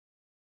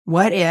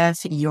What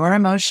if your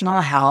emotional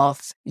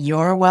health,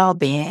 your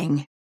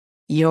well-being,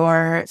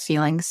 your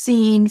feeling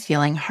seen,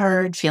 feeling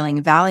heard,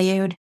 feeling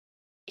valued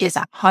is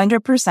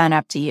 100%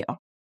 up to you?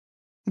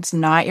 It's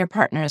not your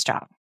partner's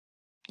job.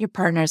 Your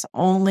partner's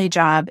only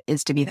job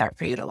is to be there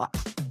for you to love.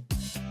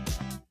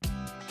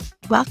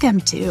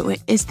 Welcome to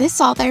Is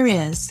This All There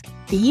Is?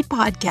 The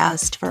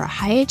podcast for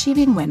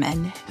high-achieving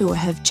women who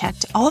have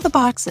checked all the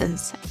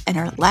boxes and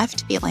are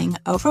left feeling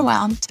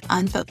overwhelmed,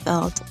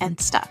 unfulfilled, and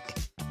stuck.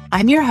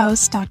 I'm your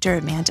host, Dr.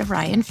 Amanda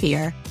Ryan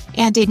Fear,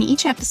 and in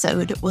each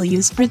episode, we'll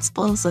use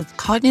principles of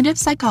cognitive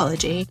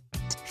psychology,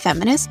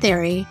 feminist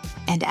theory,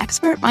 and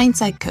expert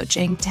mindset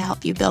coaching to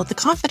help you build the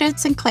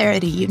confidence and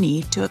clarity you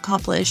need to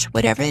accomplish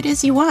whatever it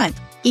is you want,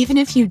 even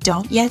if you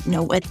don't yet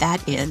know what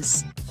that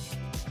is.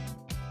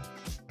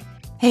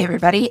 Hey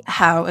everybody,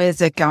 how is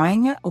it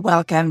going?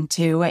 Welcome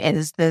to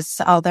Is This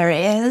All There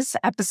Is?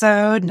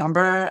 Episode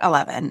number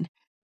 11.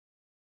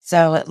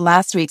 So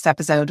last week's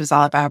episode was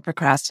all about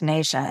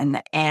procrastination.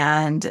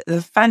 And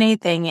the funny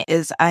thing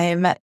is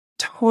I'm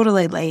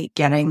totally late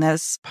getting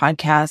this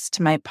podcast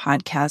to my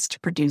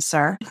podcast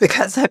producer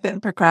because I've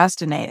been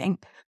procrastinating.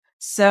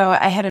 So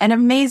I had an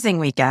amazing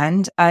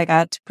weekend. I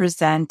got to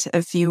present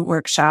a few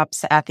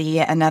workshops at the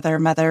Another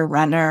Mother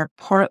Runner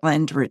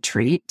Portland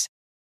retreat.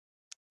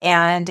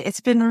 And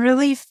it's been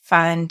really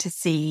fun to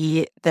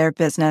see their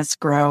business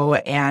grow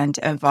and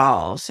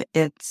evolve.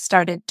 It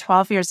started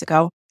 12 years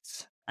ago,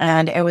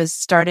 and it was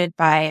started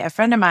by a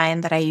friend of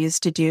mine that I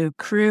used to do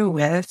crew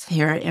with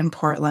here in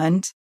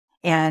Portland.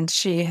 And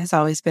she has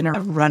always been a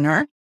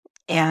runner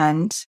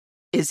and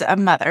is a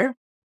mother.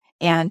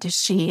 And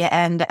she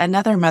and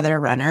another mother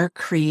runner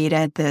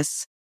created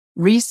this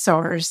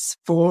resource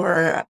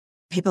for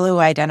people who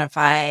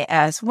identify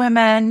as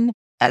women,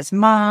 as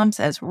moms,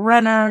 as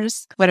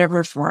runners,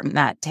 whatever form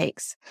that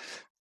takes.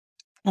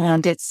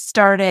 And it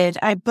started,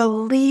 I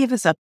believe,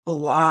 as a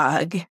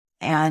blog.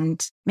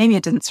 And maybe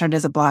it didn't start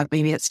as a blog.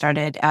 Maybe it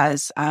started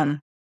as,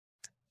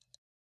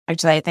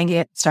 actually, I think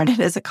it started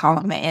as a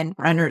column in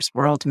Runner's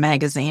World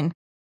magazine.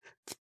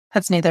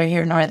 That's neither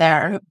here nor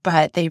there,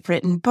 but they've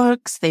written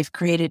books, they've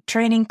created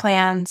training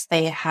plans,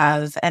 they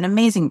have an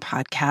amazing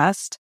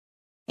podcast,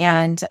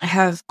 and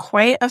have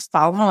quite a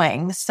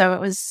following. So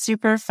it was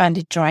super fun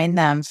to join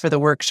them for the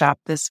workshop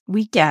this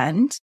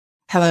weekend.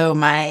 Hello,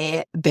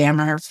 my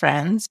BAMR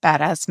friends,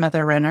 Badass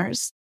Mother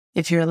Runners.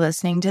 If you're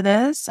listening to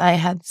this, I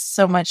had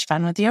so much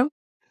fun with you.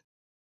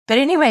 But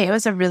anyway, it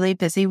was a really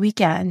busy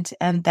weekend.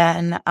 And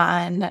then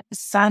on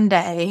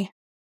Sunday,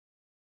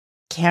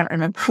 can't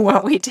remember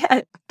what we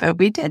did, but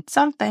we did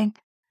something.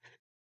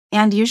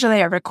 And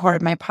usually I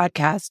record my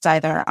podcasts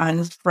either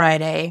on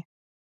Friday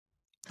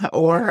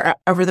or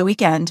over the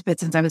weekend. But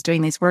since I was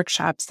doing these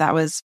workshops, that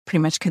was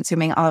pretty much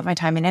consuming all of my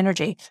time and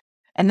energy.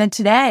 And then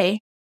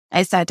today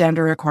I sat down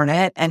to record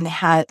it and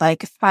had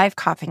like 5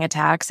 coughing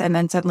attacks and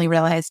then suddenly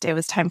realized it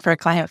was time for a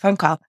client phone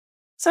call.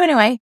 So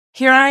anyway,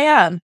 here I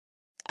am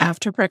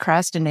after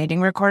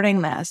procrastinating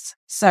recording this.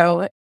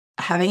 So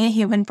having a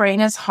human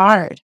brain is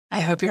hard. I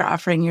hope you're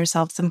offering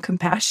yourself some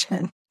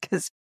compassion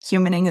because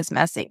humaning is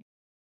messy.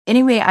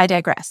 Anyway, I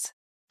digress.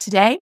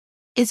 Today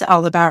is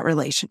all about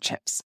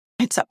relationships.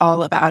 It's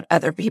all about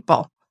other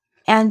people.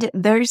 And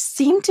there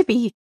seem to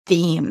be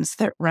themes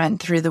that run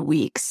through the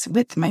weeks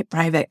with my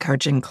private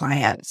coaching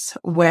clients,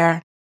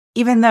 where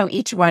even though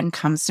each one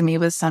comes to me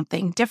with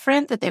something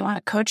different that they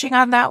want coaching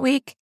on that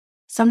week,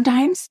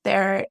 sometimes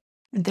there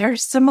are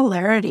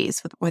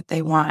similarities with what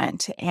they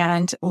want.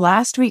 And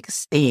last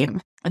week's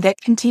theme that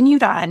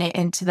continued on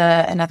into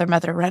the Another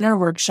Mother Runner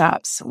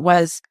workshops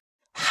was,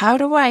 how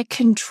do I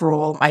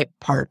control my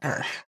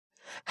partner?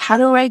 How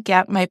do I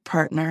get my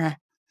partner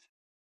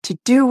to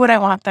do what I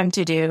want them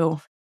to do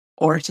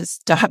or to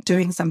stop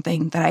doing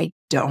something that I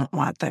don't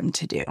want them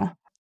to do?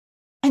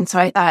 And so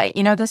I thought,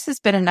 this has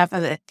been enough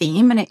of a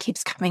theme and it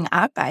keeps coming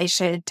up. I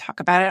should talk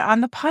about it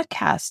on the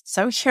podcast.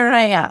 So here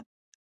I am.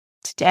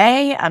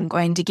 Today, I'm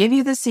going to give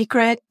you the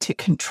secret to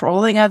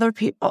controlling other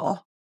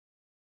people.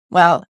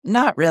 Well,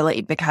 not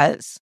really,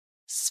 because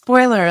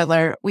spoiler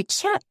alert, we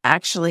can't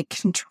actually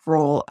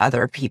control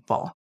other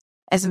people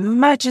as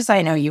much as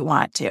I know you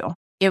want to.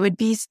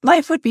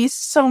 Life would be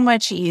so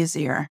much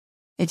easier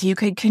if you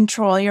could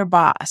control your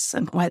boss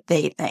and what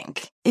they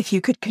think. If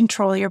you could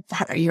control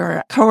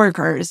your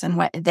coworkers and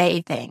what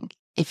they think.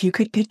 If you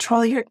could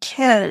control your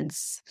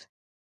kids,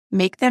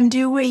 make them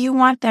do what you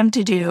want them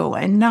to do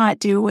and not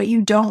do what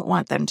you don't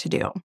want them to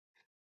do.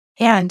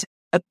 And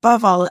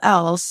above all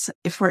else,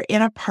 if we're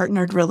in a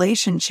partnered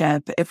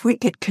relationship, if we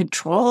could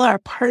control our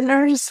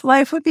partners,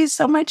 life would be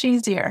so much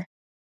easier.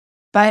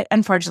 But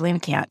unfortunately, we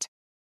can't.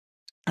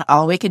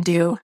 All we can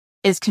do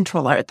is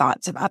control our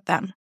thoughts about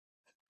them.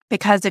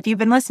 Because if you've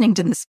been listening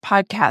to this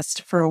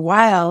podcast for a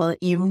while,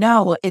 you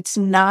know it's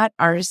not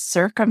our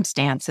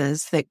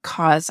circumstances that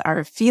cause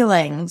our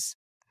feelings.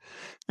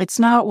 It's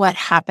not what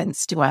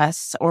happens to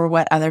us or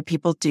what other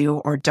people do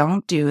or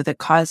don't do that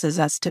causes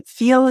us to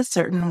feel a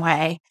certain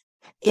way.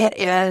 It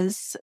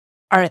is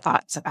our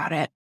thoughts about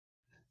it.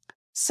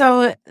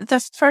 So, the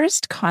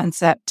first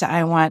concept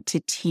I want to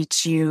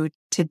teach you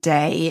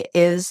today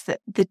is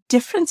the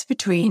difference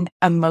between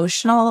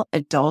emotional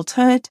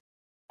adulthood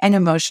and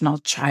emotional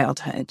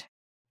childhood.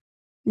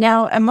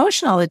 Now,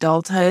 emotional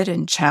adulthood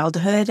and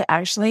childhood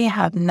actually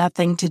have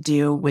nothing to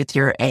do with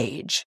your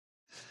age.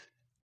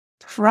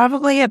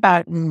 Probably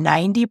about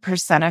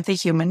 90% of the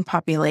human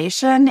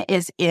population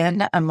is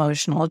in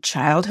emotional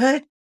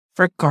childhood,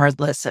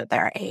 regardless of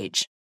their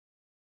age.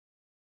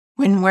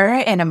 When we're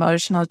in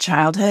emotional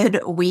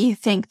childhood, we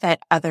think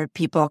that other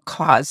people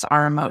cause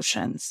our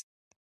emotions.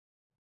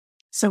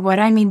 So, what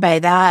I mean by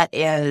that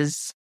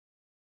is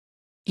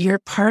your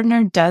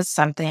partner does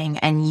something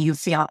and you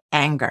feel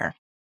anger.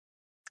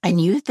 And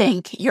you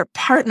think your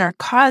partner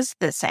caused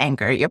this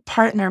anger. Your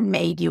partner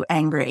made you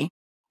angry.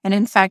 And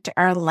in fact,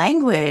 our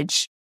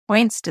language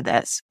points to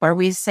this, where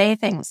we say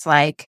things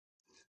like,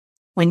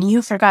 when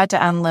you forgot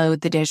to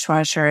unload the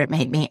dishwasher, it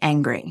made me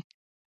angry.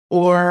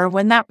 Or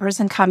when that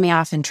person cut me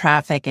off in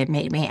traffic, it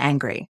made me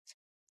angry.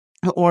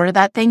 Or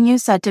that thing you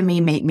said to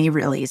me made me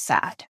really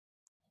sad.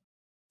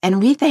 And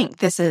we think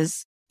this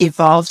is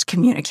evolved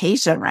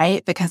communication,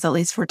 right? Because at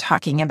least we're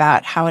talking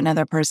about how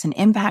another person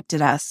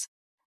impacted us.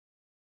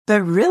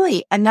 But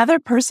really, another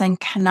person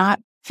cannot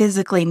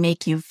physically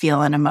make you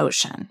feel an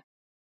emotion.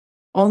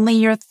 Only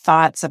your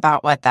thoughts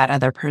about what that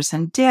other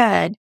person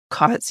did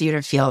cause you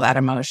to feel that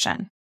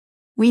emotion.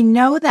 We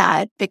know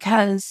that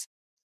because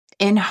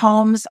in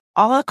homes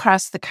all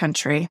across the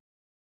country,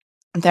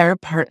 there are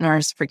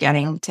partners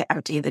forgetting to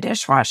empty the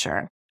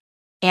dishwasher.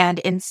 And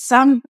in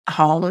some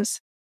homes,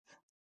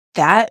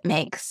 that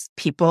makes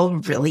people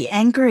really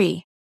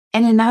angry.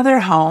 And in other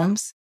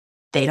homes,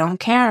 they don't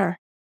care.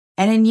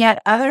 And in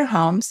yet other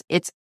homes,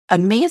 it's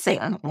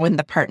amazing when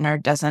the partner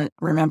doesn't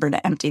remember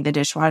to empty the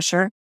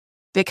dishwasher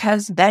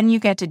because then you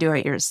get to do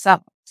it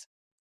yourself.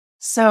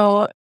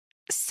 So,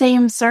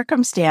 same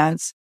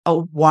circumstance, a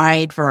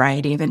wide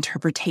variety of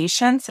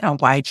interpretations and a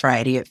wide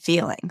variety of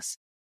feelings.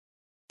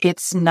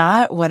 It's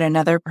not what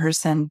another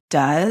person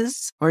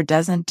does or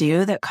doesn't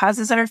do that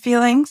causes our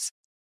feelings.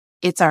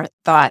 It's our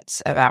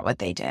thoughts about what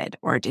they did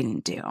or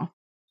didn't do.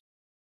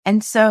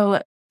 And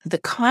so the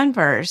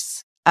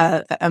converse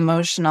of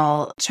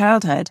emotional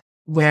childhood,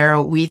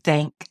 where we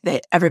think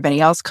that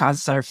everybody else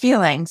causes our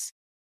feelings,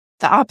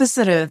 the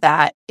opposite of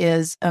that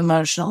is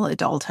emotional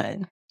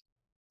adulthood.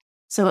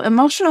 So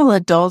emotional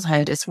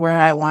adulthood is where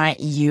I want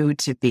you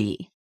to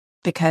be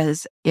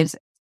because it's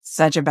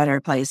such a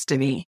better place to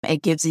be.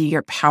 It gives you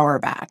your power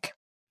back.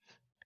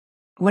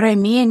 What I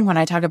mean when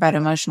I talk about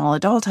emotional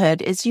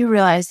adulthood is you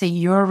realize that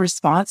you're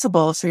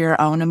responsible for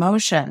your own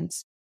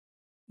emotions.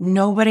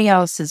 Nobody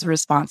else is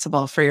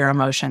responsible for your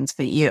emotions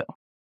but you.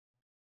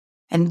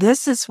 And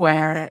this is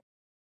where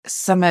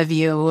some of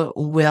you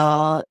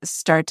will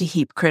start to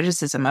heap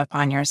criticism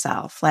upon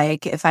yourself.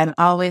 Like, if I'm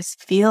always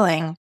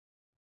feeling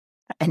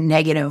a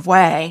negative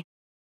way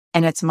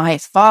and it's my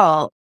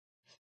fault,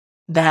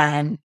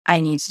 then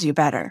I need to do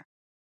better.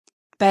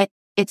 But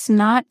it's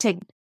not to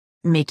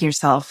make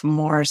yourself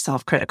more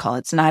self-critical.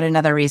 It's not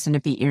another reason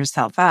to beat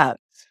yourself up.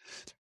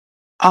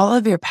 All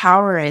of your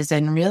power is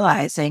in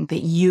realizing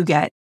that you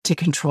get to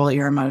control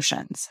your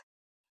emotions.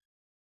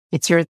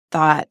 It's your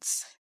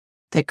thoughts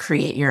that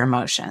create your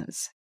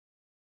emotions.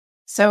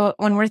 So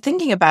when we're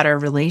thinking about our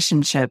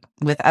relationship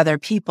with other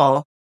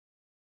people,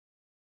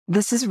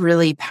 this is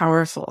really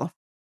powerful.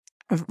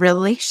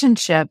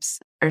 Relationships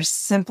are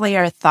simply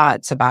our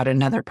thoughts about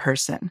another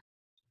person.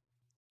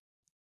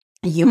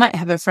 You might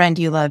have a friend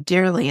you love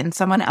dearly and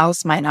someone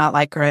else might not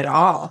like her at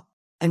all.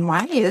 And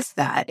why is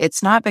that?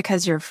 It's not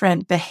because your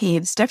friend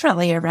behaves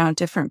differently around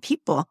different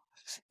people.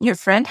 Your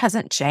friend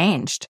hasn't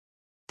changed.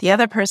 The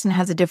other person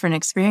has a different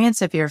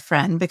experience of your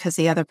friend because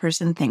the other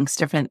person thinks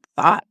different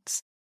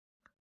thoughts.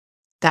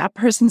 That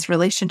person's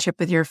relationship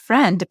with your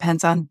friend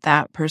depends on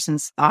that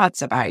person's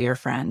thoughts about your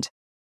friend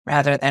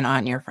rather than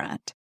on your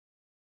friend.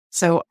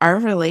 So our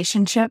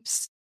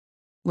relationships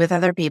with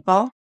other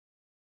people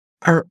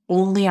are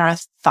only our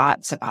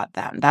thoughts about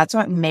them. That's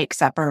what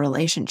makes up our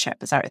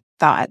relationship, is our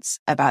thoughts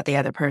about the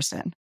other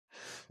person.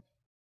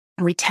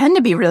 We tend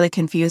to be really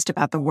confused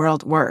about the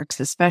world works,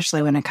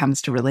 especially when it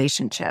comes to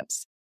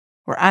relationships.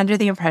 We're under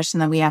the impression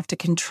that we have to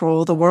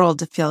control the world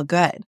to feel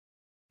good.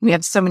 We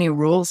have so many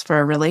rules for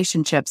our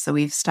relationships that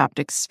we've stopped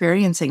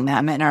experiencing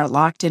them and are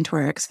locked into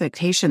our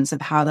expectations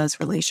of how those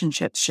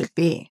relationships should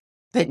be.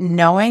 But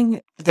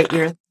knowing that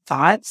your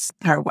thoughts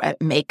are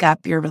what make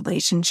up your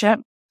relationship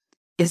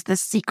is the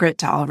secret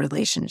to all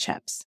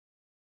relationships.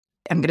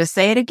 I'm going to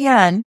say it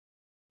again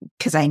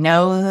because I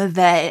know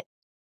that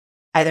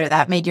either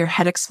that made your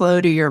head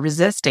explode or you're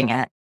resisting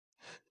it.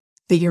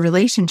 But your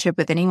relationship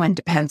with anyone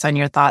depends on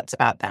your thoughts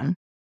about them.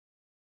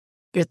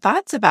 Your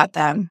thoughts about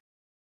them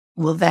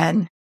will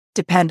then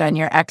depend on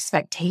your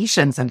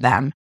expectations of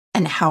them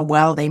and how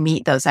well they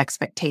meet those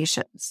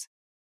expectations.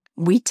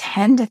 We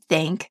tend to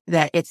think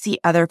that it's the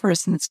other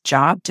person's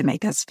job to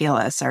make us feel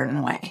a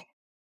certain way,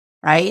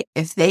 right?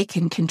 If they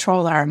can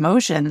control our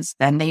emotions,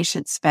 then they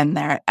should spend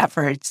their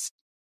efforts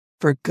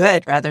for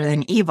good rather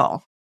than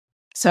evil.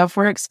 So if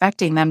we're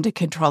expecting them to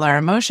control our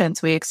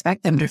emotions, we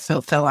expect them to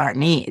fulfill our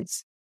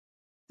needs.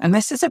 And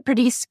this is a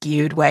pretty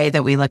skewed way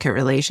that we look at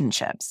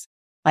relationships.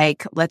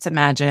 Like, let's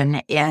imagine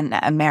in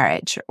a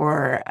marriage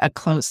or a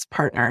close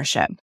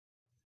partnership.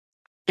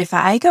 If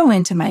I go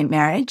into my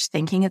marriage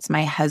thinking it's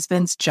my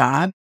husband's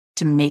job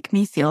to make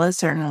me feel a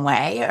certain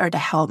way or to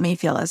help me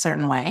feel a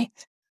certain way,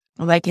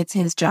 like it's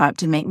his job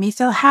to make me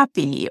feel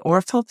happy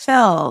or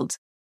fulfilled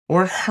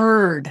or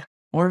heard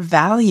or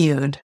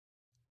valued,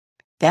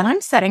 then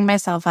I'm setting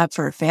myself up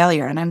for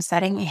failure and I'm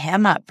setting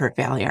him up for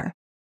failure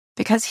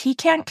because he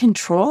can't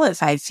control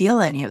if I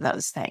feel any of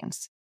those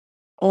things.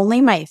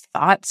 Only my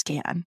thoughts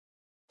can.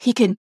 He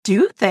can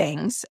do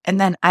things and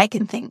then I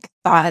can think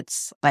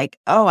thoughts like,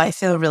 oh, I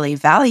feel really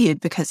valued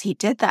because he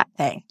did that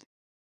thing.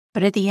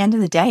 But at the end of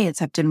the day,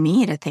 it's up to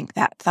me to think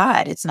that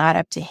thought. It's not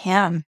up to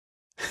him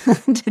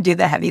to do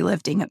the heavy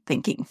lifting of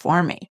thinking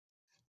for me,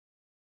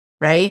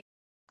 right?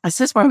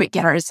 This is where we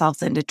get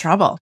ourselves into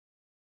trouble.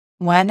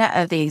 One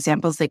of the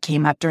examples that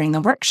came up during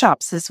the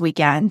workshops this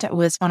weekend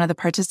was one of the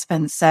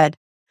participants said,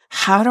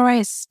 how do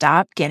I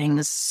stop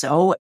getting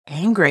so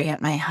angry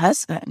at my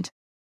husband?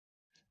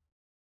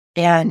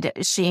 And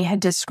she had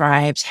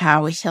described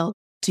how he'll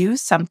do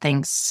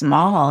something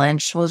small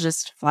and she'll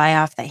just fly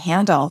off the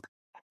handle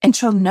and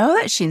she'll know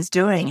that she's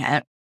doing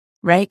it,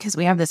 right? Because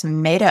we have this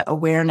meta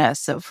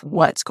awareness of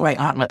what's going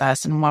on with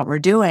us and what we're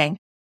doing.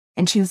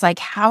 And she was like,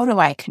 how do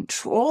I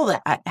control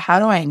that? How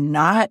do I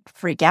not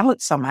freak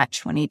out so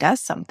much when he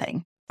does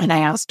something? And I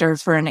asked her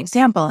for an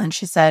example and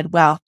she said,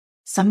 well,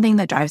 something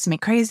that drives me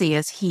crazy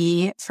is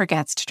he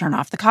forgets to turn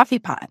off the coffee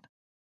pot.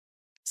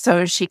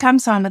 So she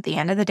comes home at the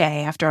end of the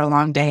day after a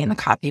long day and the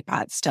coffee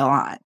pot's still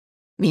on.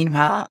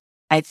 Meanwhile,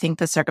 I think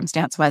the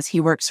circumstance was he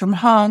works from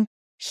home.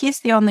 He's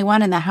the only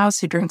one in the house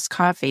who drinks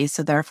coffee,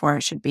 so therefore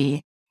it should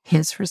be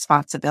his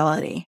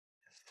responsibility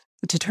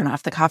to turn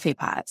off the coffee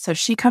pot. So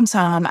she comes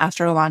home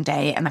after a long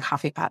day and the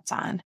coffee pot's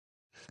on.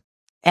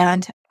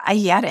 And I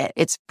get it.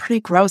 It's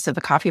pretty gross if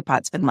the coffee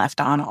pot's been left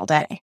on all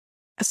day.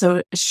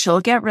 So she'll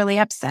get really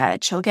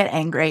upset. She'll get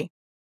angry.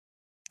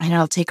 And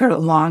it'll take her a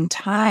long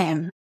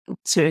time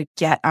to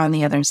get on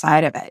the other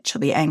side of it.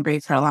 She'll be angry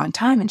for a long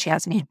time. And she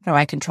asked me, how do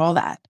I control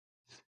that?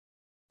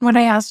 What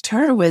I asked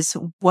her was,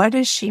 what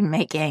is she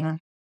making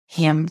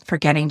him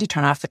forgetting to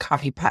turn off the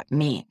coffee pot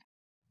mean?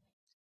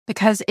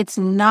 Because it's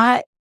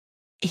not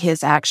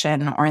his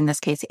action, or in this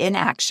case,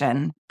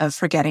 inaction of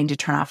forgetting to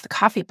turn off the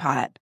coffee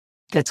pot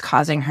that's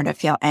causing her to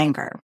feel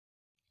anger.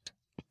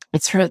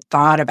 It's her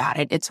thought about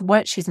it. It's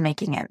what she's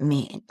making it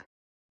mean.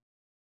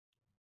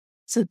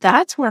 So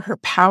that's where her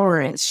power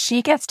is.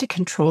 She gets to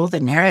control the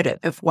narrative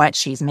of what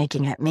she's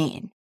making it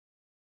mean.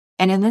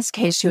 And in this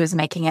case, she was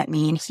making it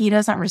mean he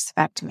doesn't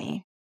respect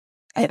me.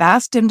 I've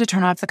asked him to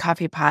turn off the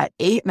coffee pot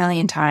 8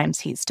 million times.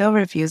 He still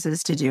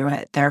refuses to do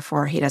it.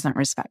 Therefore, he doesn't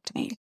respect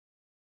me.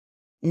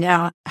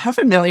 Now, how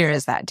familiar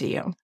is that to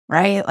you,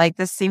 right? Like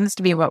this seems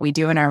to be what we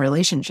do in our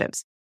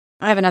relationships.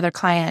 I have another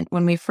client,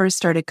 when we first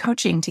started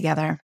coaching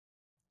together,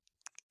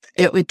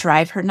 it would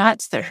drive her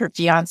nuts that her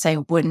fiance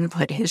wouldn't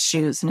put his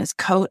shoes and his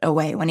coat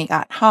away when he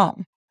got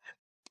home.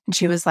 And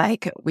she was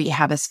like, we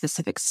have a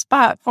specific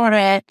spot for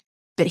it,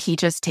 but he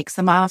just takes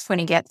them off when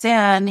he gets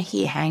in.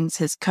 He hangs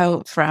his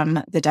coat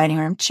from the dining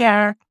room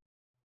chair.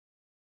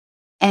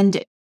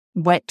 And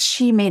what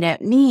she made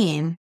it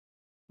mean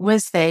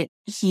was that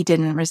he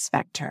didn't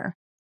respect her.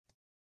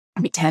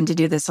 We tend to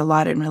do this a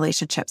lot in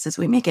relationships, as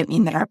we make it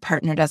mean that our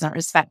partner doesn't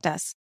respect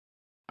us,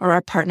 or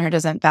our partner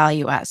doesn't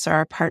value us, or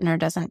our partner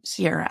doesn't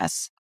hear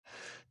us.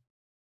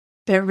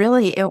 But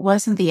really, it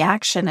wasn't the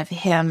action of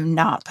him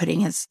not putting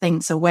his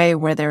things away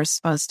where they're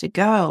supposed to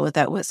go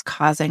that was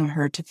causing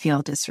her to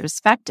feel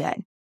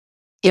disrespected.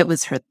 It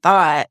was her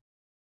thought,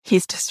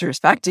 he's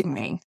disrespecting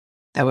me,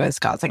 that was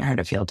causing her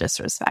to feel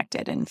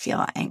disrespected and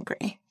feel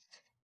angry.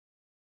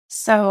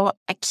 So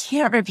I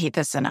can't repeat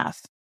this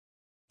enough,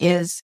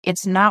 is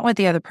it's not what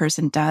the other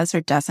person does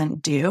or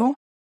doesn't do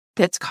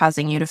that's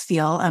causing you to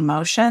feel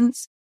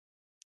emotions.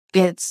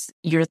 It's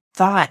your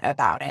thought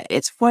about it.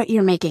 It's what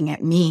you're making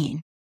it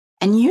mean.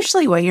 And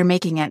usually what you're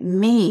making it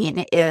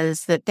mean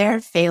is that they're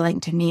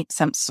failing to meet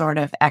some sort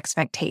of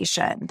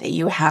expectation that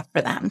you have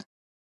for them.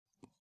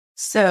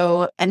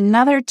 So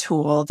another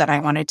tool that I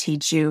want to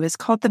teach you is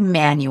called the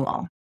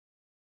manual.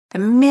 The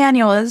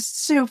manual is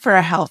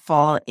super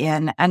helpful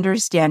in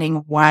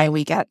understanding why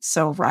we get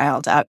so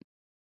riled up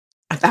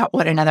about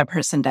what another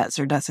person does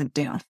or doesn't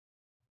do.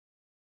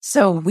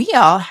 So we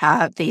all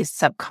have these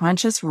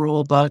subconscious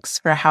rule books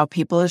for how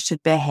people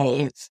should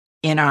behave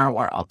in our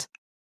world.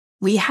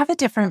 We have a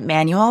different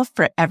manual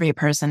for every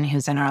person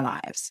who's in our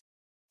lives.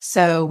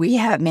 So we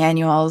have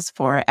manuals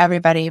for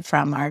everybody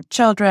from our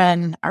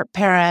children, our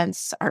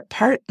parents, our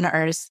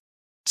partners,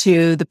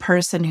 to the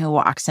person who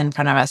walks in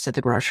front of us at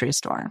the grocery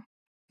store.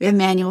 We have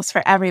manuals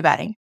for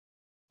everybody.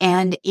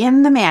 And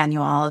in the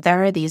manual,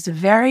 there are these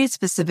very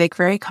specific,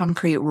 very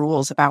concrete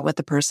rules about what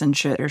the person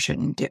should or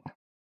shouldn't do.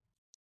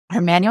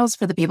 Our manuals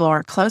for the people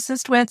we're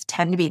closest with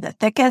tend to be the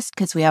thickest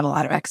because we have a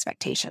lot of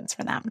expectations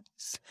for them.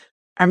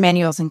 Our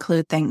manuals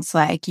include things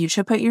like you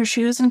should put your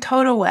shoes and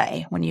coat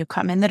away when you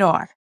come in the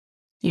door.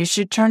 You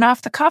should turn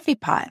off the coffee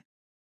pot.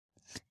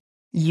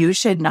 You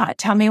should not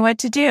tell me what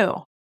to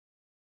do.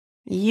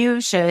 You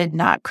should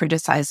not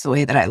criticize the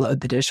way that I load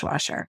the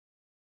dishwasher.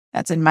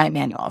 That's in my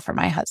manual for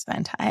my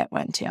husband. I have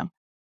one too.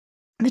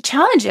 The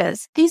challenge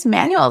is these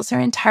manuals are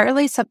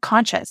entirely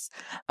subconscious,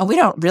 and we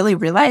don't really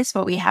realize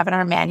what we have in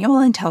our manual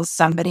until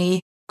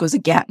somebody goes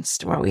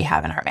against what we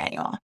have in our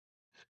manual.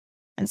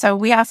 And so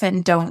we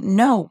often don't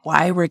know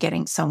why we're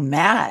getting so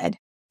mad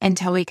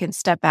until we can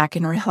step back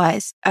and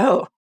realize,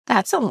 oh,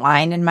 that's a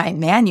line in my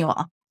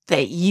manual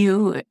that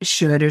you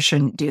should or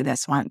shouldn't do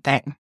this one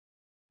thing.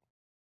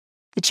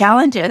 The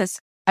challenge is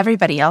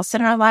everybody else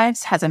in our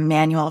lives has a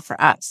manual for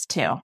us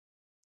too.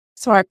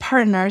 So our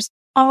partners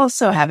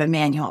also have a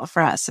manual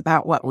for us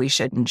about what we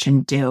should and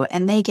shouldn't do,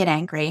 and they get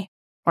angry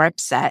or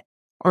upset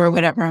or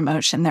whatever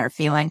emotion they're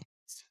feeling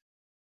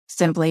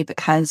simply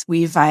because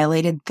we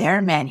violated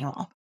their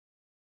manual.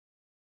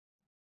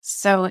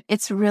 So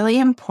it's really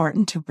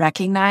important to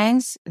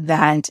recognize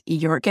that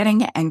you're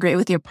getting angry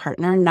with your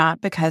partner not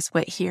because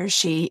what he or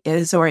she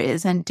is or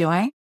isn't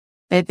doing,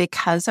 but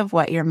because of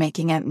what you're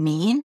making it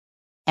mean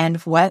and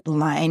what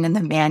line in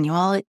the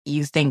manual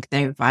you think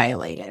they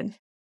violated.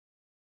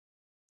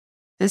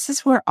 This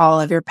is where all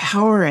of your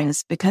power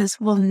is, because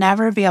we'll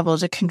never be able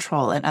to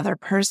control another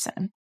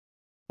person,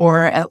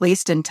 or at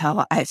least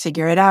until I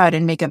figure it out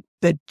and make $1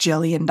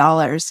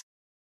 bajillion.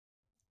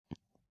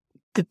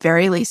 The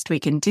very least we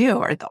can do,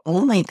 or the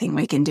only thing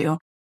we can do,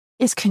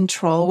 is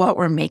control what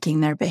we're making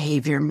their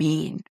behavior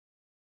mean.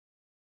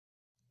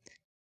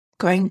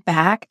 Going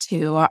back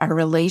to our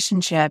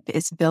relationship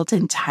is built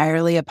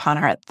entirely upon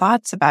our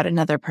thoughts about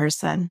another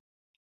person.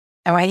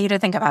 I want you to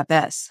think about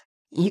this.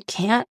 You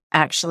can't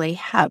actually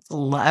have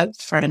love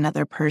for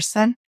another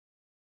person.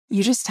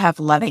 You just have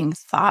loving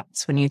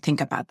thoughts when you think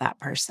about that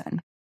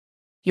person.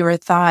 Your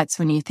thoughts,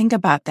 when you think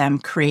about them,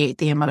 create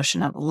the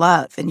emotion of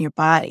love in your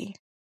body.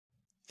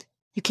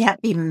 You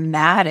can't be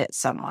mad at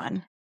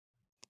someone.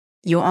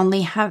 You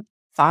only have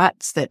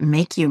thoughts that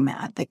make you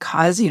mad, that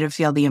cause you to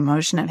feel the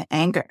emotion of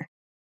anger.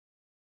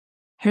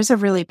 Here's a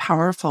really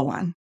powerful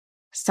one.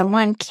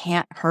 Someone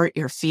can't hurt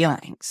your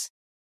feelings.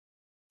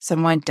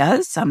 Someone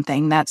does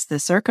something, that's the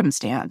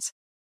circumstance.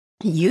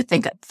 You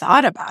think a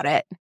thought about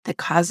it that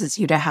causes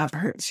you to have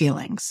hurt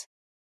feelings.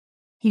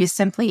 You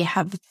simply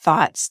have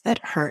thoughts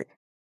that hurt.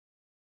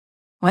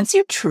 Once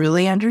you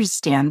truly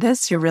understand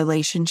this, your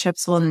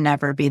relationships will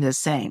never be the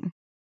same.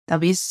 They'll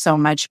be so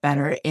much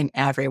better in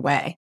every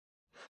way.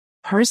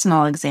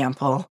 Personal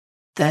example,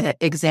 the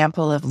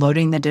example of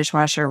loading the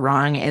dishwasher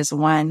wrong is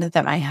one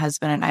that my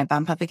husband and I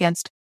bump up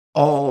against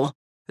all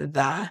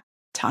the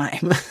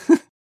time.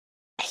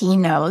 He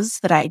knows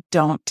that I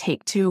don't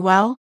take too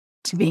well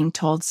to being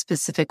told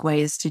specific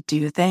ways to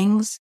do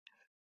things.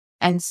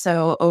 And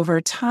so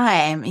over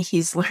time,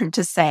 he's learned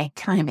to say,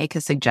 can I make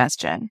a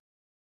suggestion?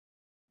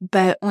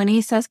 But when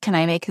he says, can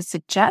I make a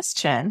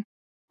suggestion?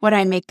 What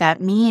I make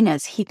that mean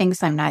is he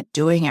thinks I'm not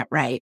doing it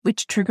right,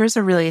 which triggers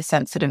a really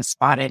sensitive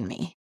spot in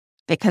me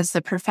because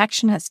the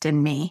perfectionist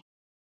in me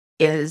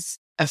is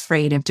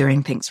afraid of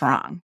doing things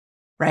wrong,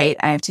 right?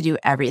 I have to do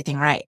everything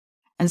right.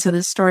 And so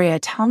the story I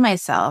tell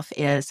myself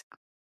is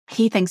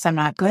he thinks I'm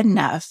not good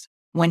enough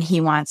when he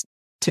wants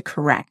to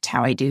correct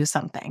how I do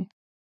something.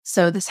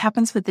 So this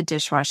happens with the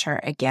dishwasher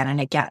again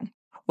and again,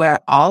 where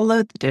I'll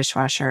load the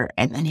dishwasher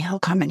and then he'll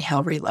come and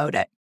he'll reload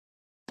it.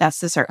 That's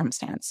the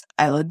circumstance.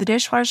 I load the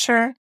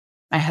dishwasher,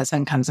 my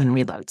husband comes and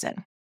reloads it.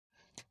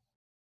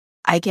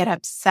 I get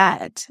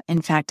upset.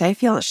 In fact, I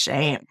feel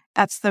shame.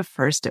 That's the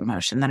first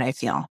emotion that I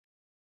feel.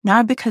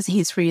 Not because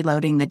he's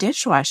reloading the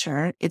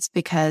dishwasher, it's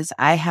because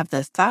I have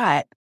the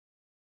thought,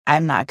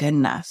 I'm not good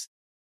enough.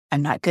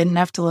 I'm not good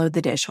enough to load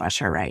the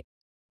dishwasher right.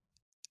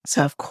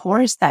 So of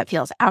course that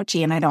feels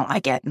ouchy and I don't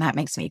like it, and that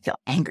makes me feel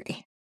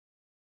angry.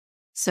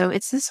 So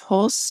it's this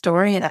whole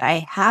story that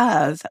I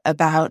have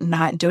about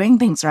not doing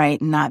things right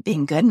and not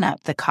being good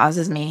enough that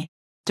causes me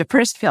to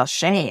first feel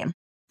shame.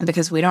 And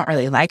because we don't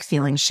really like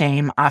feeling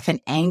shame, often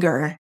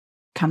anger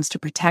comes to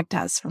protect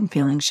us from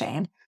feeling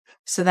shame.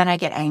 So then I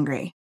get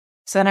angry.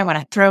 So then I want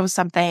to throw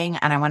something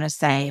and I want to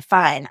say,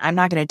 fine, I'm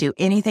not going to do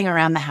anything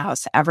around the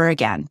house ever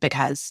again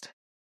because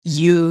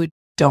you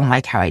don't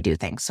like how I do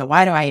things. So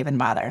why do I even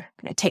bother?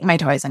 I'm going to take my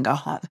toys and go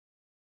home,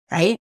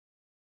 right?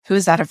 Who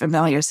is that a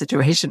familiar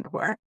situation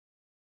for?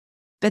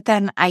 But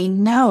then I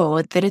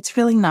know that it's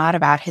really not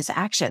about his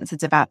actions.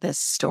 It's about this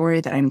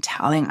story that I'm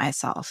telling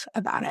myself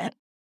about it.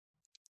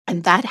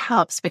 And that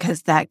helps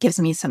because that gives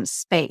me some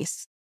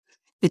space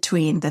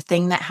between the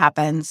thing that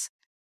happens,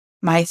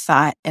 my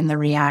thought, and the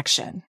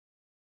reaction.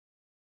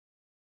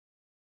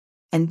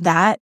 And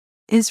that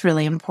is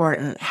really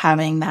important,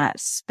 having that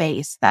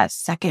space, that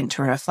second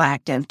to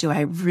reflect of, do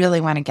I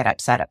really want to get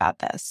upset about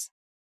this?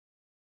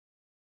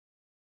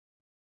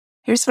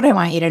 Here's what I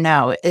want you to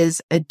know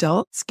is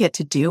adults get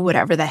to do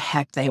whatever the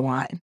heck they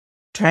want.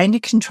 Trying to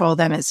control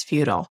them is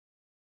futile.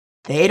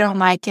 They don't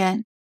like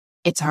it.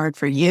 It's hard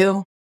for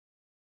you.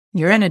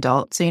 You're an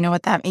adult, so you know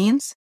what that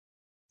means?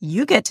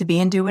 You get to be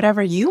and do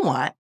whatever you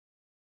want.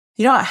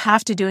 You don't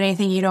have to do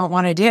anything you don't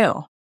want to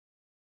do.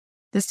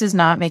 This does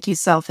not make you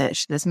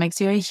selfish. This makes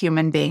you a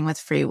human being with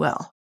free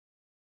will.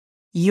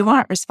 You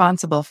aren't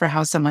responsible for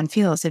how someone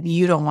feels if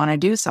you don't want to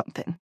do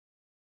something.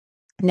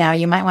 Now,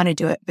 you might want to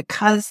do it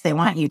because they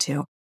want you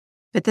to,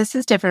 but this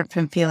is different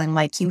from feeling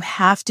like you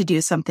have to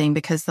do something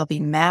because they'll be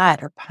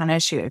mad or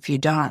punish you if you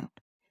don't.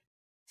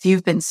 If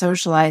you've been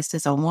socialized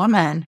as a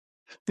woman,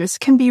 this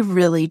can be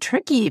really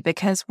tricky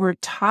because we're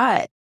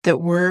taught that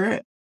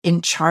we're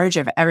in charge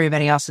of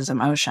everybody else's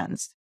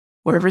emotions.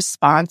 We're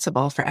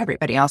responsible for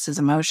everybody else's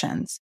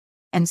emotions.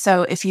 And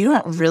so if you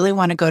don't really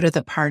want to go to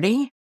the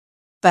party,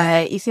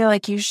 but you feel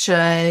like you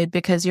should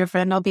because your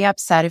friend will be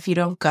upset if you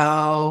don't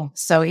go.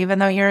 So even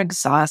though you're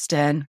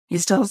exhausted, you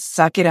still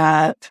suck it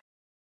up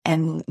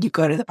and you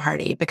go to the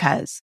party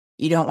because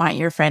you don't want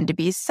your friend to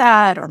be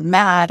sad or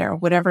mad or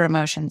whatever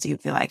emotions you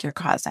feel like you're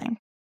causing.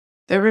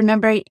 But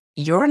remember,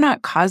 you're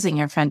not causing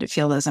your friend to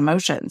feel those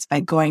emotions by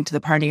going to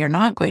the party or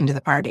not going to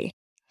the party.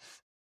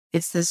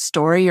 It's the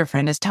story your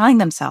friend is telling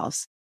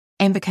themselves.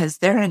 And because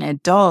they're an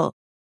adult,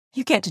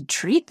 you get to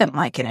treat them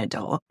like an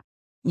adult.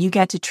 You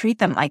get to treat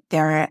them like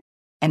they're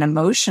an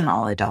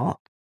emotional adult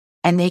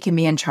and they can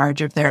be in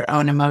charge of their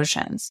own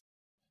emotions.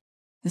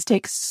 This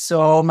takes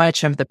so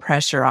much of the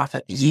pressure off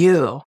of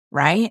you,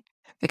 right?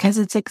 Because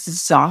it's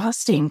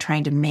exhausting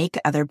trying to make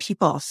other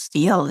people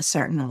feel a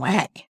certain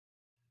way.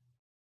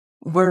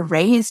 We're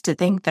raised to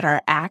think that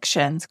our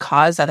actions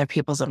cause other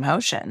people's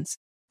emotions,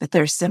 but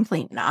they're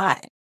simply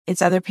not.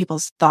 It's other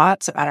people's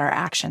thoughts about our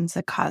actions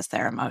that cause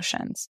their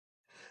emotions.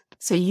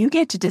 So you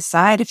get to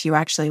decide if you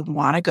actually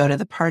want to go to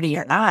the party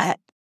or not,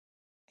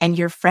 and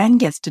your friend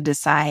gets to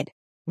decide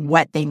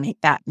what they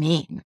make that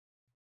mean.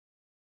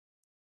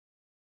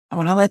 I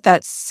want to let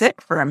that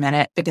sit for a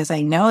minute because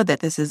I know that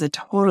this is a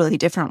totally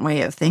different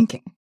way of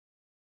thinking.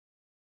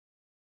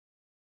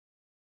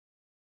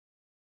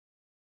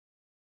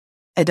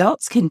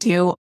 Adults can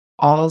do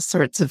all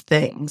sorts of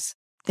things.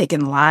 They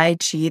can lie,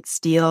 cheat,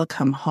 steal,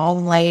 come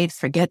home late,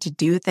 forget to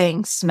do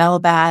things, smell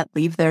bad,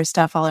 leave their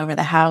stuff all over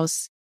the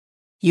house.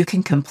 You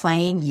can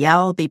complain,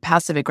 yell, be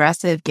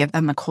passive-aggressive, give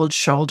them a cold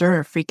shoulder,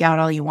 or freak out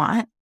all you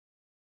want.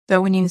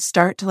 But when you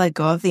start to let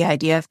go of the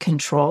idea of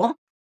control,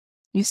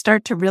 you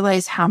start to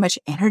realize how much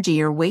energy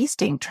you're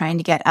wasting trying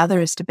to get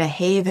others to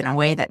behave in a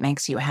way that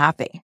makes you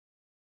happy.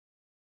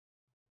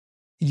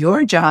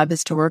 Your job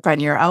is to work on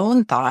your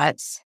own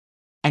thoughts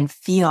and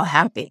feel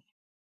happy.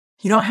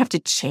 You don't have to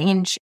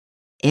change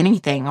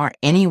anything or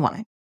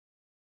anyone.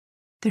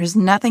 There's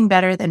nothing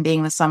better than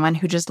being with someone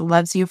who just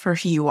loves you for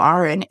who you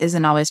are and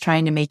isn't always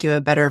trying to make you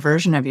a better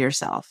version of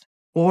yourself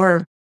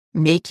or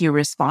make you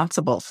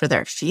responsible for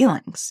their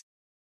feelings.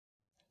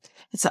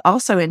 It's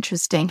also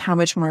interesting how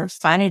much more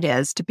fun it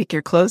is to pick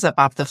your clothes up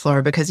off the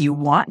floor because you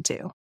want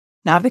to,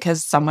 not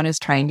because someone is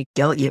trying to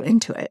guilt you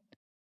into it.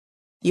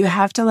 You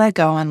have to let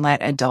go and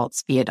let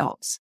adults be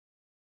adults.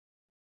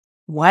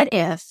 What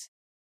if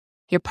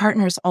your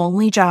partner's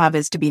only job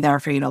is to be there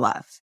for you to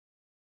love?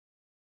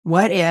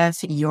 What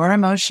if your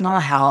emotional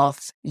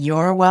health,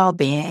 your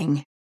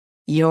well-being,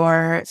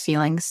 your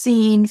feeling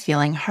seen,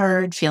 feeling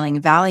heard,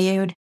 feeling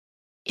valued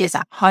is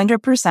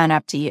 100%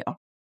 up to you?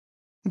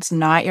 It's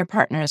not your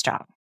partner's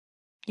job.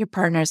 Your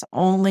partner's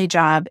only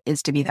job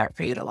is to be there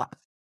for you to love.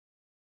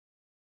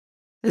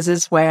 This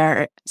is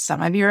where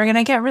some of you are going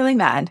to get really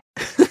mad,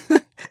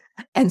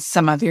 and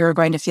some of you are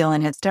going to feel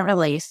an instant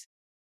relief,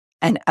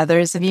 and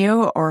others of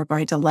you are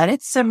going to let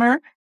it simmer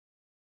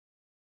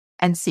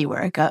and see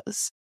where it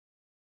goes.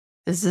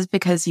 This is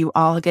because you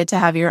all get to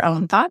have your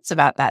own thoughts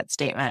about that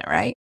statement,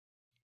 right?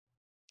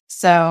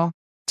 So,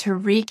 to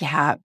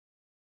recap,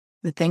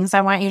 the things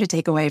I want you to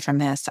take away from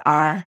this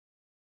are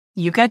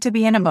you get to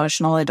be an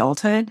emotional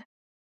adulthood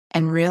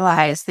and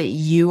realize that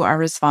you are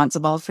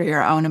responsible for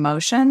your own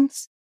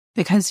emotions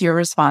because you're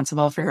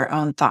responsible for your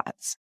own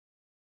thoughts.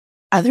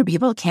 Other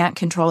people can't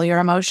control your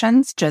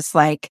emotions, just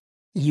like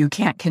you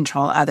can't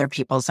control other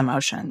people's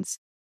emotions.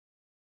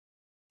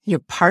 Your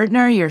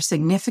partner, your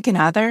significant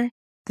other,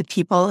 the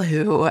people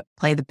who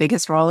play the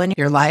biggest role in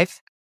your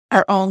life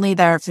are only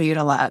there for you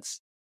to love.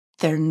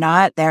 They're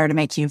not there to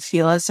make you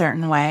feel a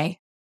certain way,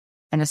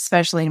 and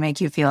especially to make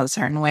you feel a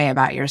certain way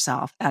about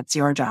yourself. That's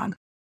your job.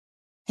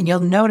 And you'll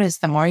notice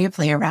the more you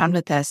play around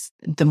with this,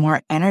 the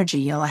more energy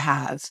you'll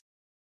have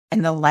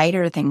and the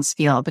lighter things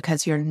feel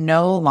because you're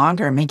no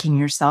longer making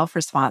yourself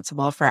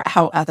responsible for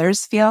how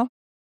others feel,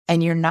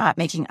 and you're not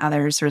making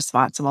others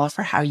responsible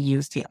for how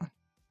you feel.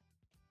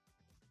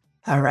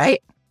 All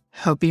right.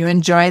 Hope you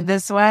enjoyed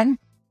this one.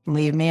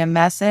 Leave me a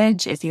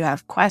message if you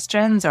have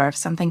questions or if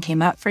something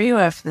came up for you,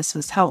 if this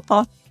was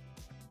helpful.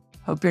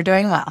 Hope you're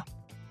doing well.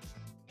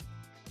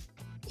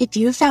 If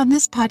you found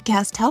this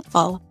podcast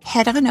helpful,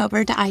 head on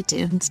over to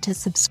iTunes to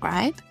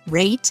subscribe,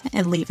 rate,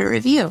 and leave a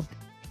review.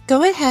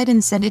 Go ahead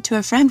and send it to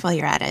a friend while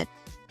you're at it.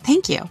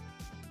 Thank you.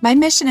 My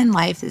mission in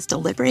life is to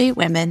liberate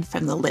women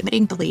from the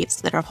limiting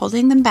beliefs that are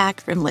holding them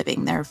back from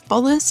living their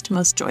fullest,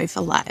 most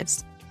joyful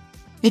lives.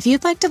 If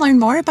you'd like to learn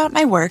more about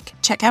my work,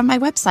 check out my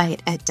website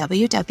at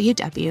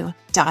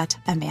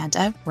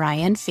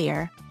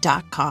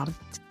www.amandaryanfear.com,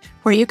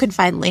 where you can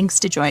find links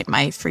to join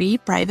my free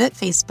private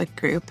Facebook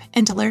group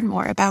and to learn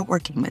more about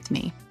working with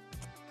me.